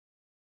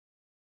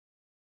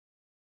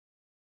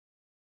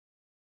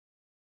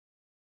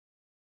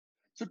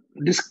So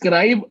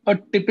describe a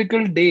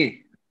typical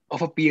day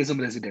of a PSM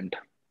resident.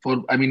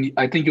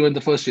 I think you were in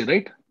the first year,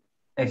 right?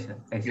 Yes, sir.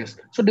 Yes, sir. Yes.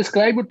 So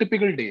describe a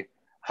typical day.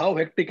 How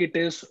hectic it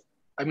is.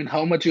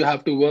 How much you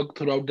have to work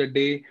throughout the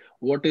day.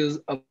 What is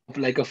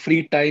like a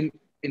free time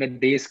in a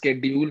day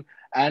schedule,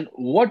 and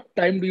what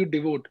time do you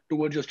devote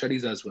towards your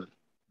studies as well?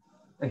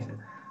 Yes, sir.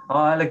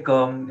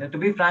 To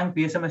be frank,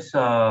 PSM is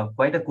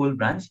quite a cool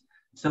branch.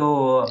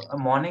 So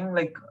morning,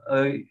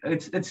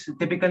 it's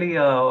typically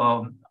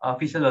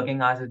official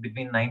working hours is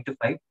between 9 to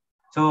 5.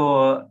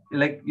 So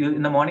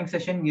in the morning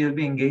session, you'll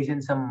be engaged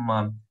in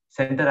some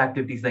center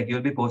activities, like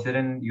you'll be posted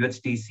in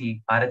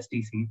UHTC,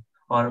 RHTC,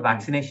 or Hmm.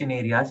 vaccination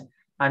areas,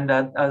 and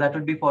that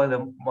would be for the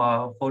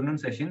forenoon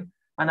session.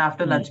 And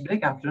after Hmm. lunch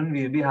break, afternoon,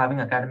 we'll be having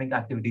academic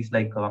activities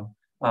like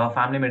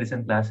family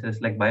medicine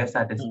classes, like Hmm.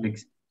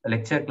 biostatistics,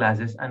 lecture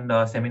classes, and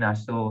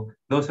seminars. So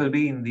those will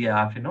be in the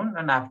afternoon,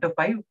 and after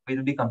 5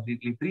 we'll be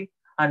completely free.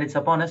 And it's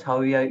upon us how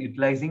we are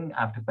utilizing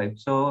after 5.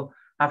 So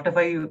after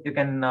 5, you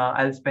can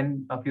I'll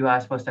spend a few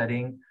hours for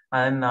studying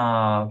and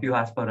a few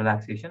hours for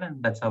relaxation,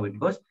 and that's how it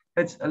goes.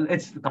 It's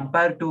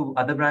compared to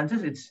other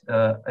branches. It's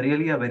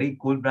really a very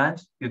cool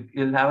branch.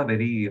 You'll have a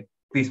very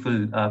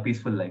peaceful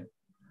life.